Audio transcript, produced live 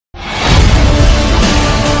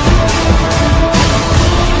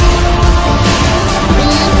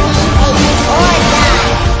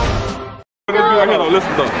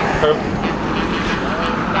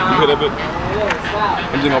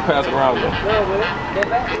just gonna pass it around though.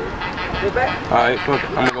 Alright, fuck it.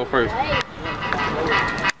 I'm gonna go first.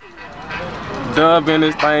 Dub in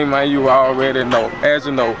this thing, man, you already know. As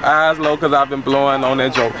you know, eyes low cause I've been blowing on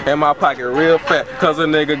that joke. In my pocket real fat cause a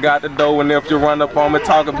nigga got the dough. And if you run up on me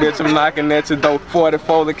talking, bitch, I'm knocking at your door.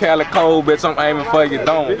 44 the calico, bitch, I'm aiming for your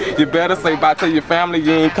dome. You better say bye to your family,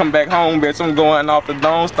 you ain't come back home, bitch. I'm going off the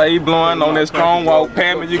dome, stay blowing on that strong walk.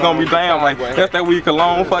 Pad me, you gonna be down like that's that weed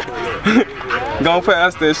cologne, fuck it. Gon'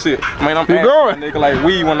 pass that shit. Man, I'm asking nigga like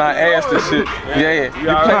weed when I ask this shit. Yeah, you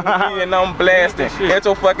play with me and I'm blasting. At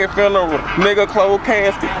your fucking funeral, nigga closed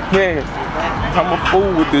casket. Yeah, I'm a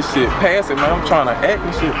fool with this shit. Pass it, man. I'm trying to act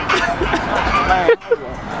and shit.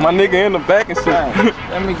 My nigga in the back and shit.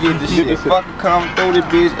 Let me get this shit. Fucking come through this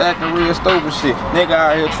bitch acting real stupid shit. Nigga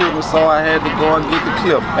out here tripping, so I had to go and get the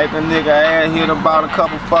clip. Make a nigga ass hit about a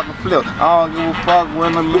couple fucking flips. I don't give a fuck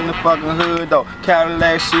when I'm in the fucking hood though.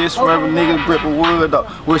 Cadillac shit, swerving niggas gripping wood though.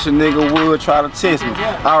 Wish a nigga would try to test me.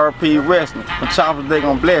 RP wrestling. The choppers they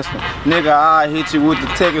gon' bless me. Nigga, I hit you with the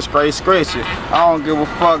ticket straight scratch it. I don't give a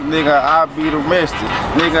fuck, nigga, I be the arrested.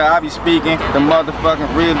 Nigga, I be speaking the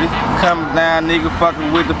motherfucking really. Coming down, nigga,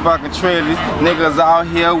 fucking with the fucking trailers. Niggas out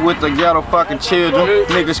here with the ghetto fucking children.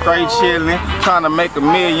 Niggas straight chillin', trying to make a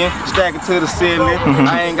million, stack it to the ceiling.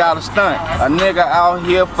 I ain't got a stunt. A nigga out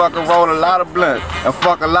here fucking roll a lot of blunts and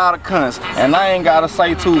fuck a lot of cunts. And I ain't gotta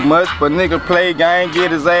say too much, but nigga play game,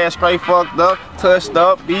 get his ass straight fucked up, touched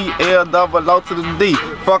up, BL-double-O to the D.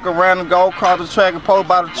 Fuck around and go across the track and post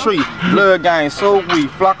by the tree. Blood gang, so weak,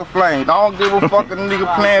 flock of flame. Don't give a fuck a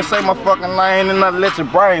nigga playing, say my fucking name and not let your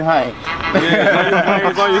brain hang. Yeah,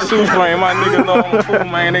 it's on your shoestring, my niggas know I'm a fool,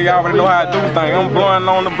 man. They already know how I do things. I'm blowing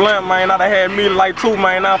on the blunt, man. I done had me like two,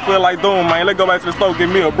 man. I feel like doing, man. Let's go back to the store, get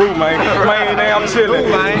me a brew, man. Man, I'm chilling.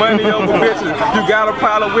 Money over bitches. You got a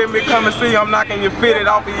problem with me? Come and see. I'm knocking your fitted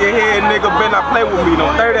off of your head, nigga. Better not play with me.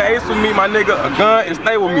 Don't 38 with me, my nigga. A gun and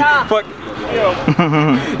stay with me. Fuck it.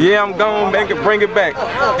 Yeah, I'm gone, bring it back.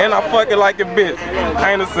 And I fuck it like a bitch.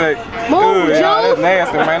 Ain't a sec. Good, yeah, that's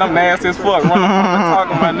nasty, man. I'm nasty as fuck. Running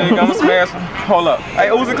talking, my nigga. I'm smashing. Hold up. Hey,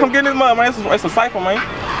 Uzi, come get this mud, man. It's a cypher, man.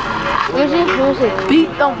 Beat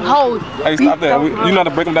them hoes. Hey, stop that. You know how to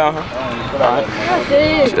break them down, huh?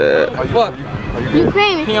 Alright. Fuck. You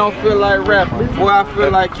famous? He don't feel like rapping. Boy, I feel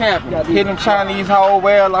like capping. Hit them Chinese hoe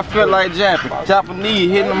well, I feel like japping. Japanese,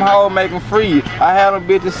 hitting them hoes, make them free. I had them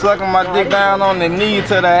bitches sucking my dick down on their knee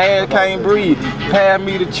till the ass can't breathe. Pass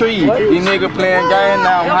me the tree. These niggas playing game,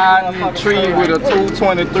 now I'm hiding in the tree with a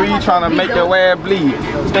 223 trying to make your ass bleed.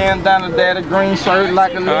 Stand down to daddy green shirt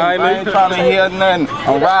like a nigga. I ain't trying to hear nothing.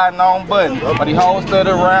 I'm riding on button. But these hoes stood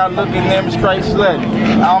around looking at me straight slutty.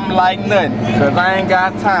 I'm like nothing, cause I ain't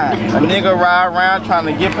got time. A nigga ride around trying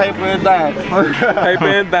to get paper and dime. Paper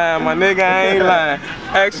and dime, my nigga, I ain't lying.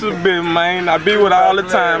 Actual bitch, man, I be with all the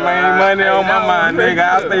time, man. Money on my mind, nigga.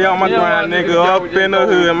 I stay on my grind, nigga. Up in the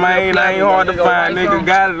hood, man. I ain't hard to find, nigga.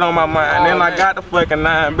 Got it on my mind. Then I got the fucking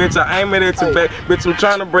nine, bitch. I aim it at your back, bitch. I'm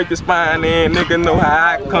trying to break your spine, and nigga know how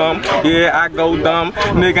I come. Yeah, I go dumb.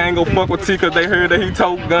 Nigga ain't gon' fuck with T, cause they heard that he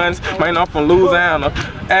told guns. Man, I'm from Louisiana,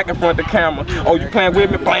 acting front the camera. Oh, you playing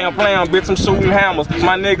with me? Playing, bitch. I'm shooting hammers.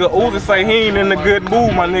 My nigga Uzi say he ain't in a good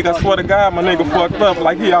mood, my nigga. I swear to God, my nigga fucked up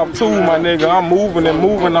like he off too, my nigga. I'm moving and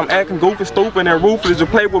moving, I'm acting goofy, stupid, and ruthless. You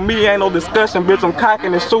play with me, ain't no discussion, bitch. I'm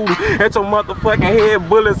cocking and shooting at your motherfucking head,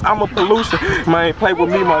 bullets. I'm a pollution, man. Play with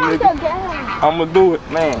me, my nigga. I'ma do it,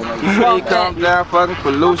 man. You say you come down, fucking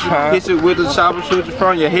pollution. Hit you with the chopper, shoot you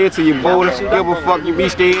from your head to your booty. Give a fuck, you be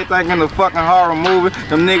scared thinking the fucking horror movie.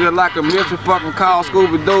 Them niggas like a mission fucking call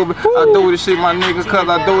Scooby Dooby. I do this shit, my nigga, cause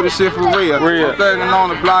I do this shit for real. I'm thugging on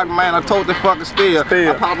the block, man. I told the fucking still.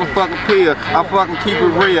 I pop a fucking pill. I fucking keep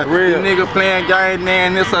it real. You nigga playing game,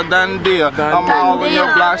 man, it's a done deal. I'm all in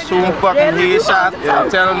your block shooting fucking headshots. I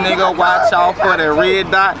tell them nigga watch out for that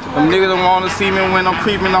red dot. Them niggas don't wanna see me when I'm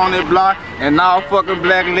creeping on that block. And all fucking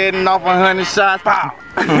black letting off 100 shots. Pow!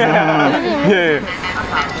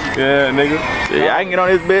 Yeah, nigga. Yeah, I can get on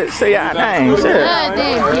this bitch. Say y'all name. Shit.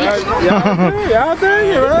 Y'all dang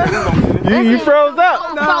it, man. You froze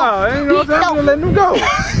up. No, ain't no time to let him go. I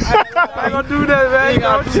ain't gonna do that, man.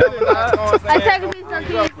 I take a piece of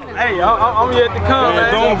tea. Hey, I'm yet to come,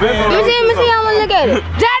 man. Don't You see me? See how I look at it.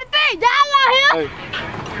 Daddy, y'all out here?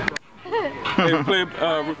 Hey, play,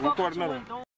 record another one.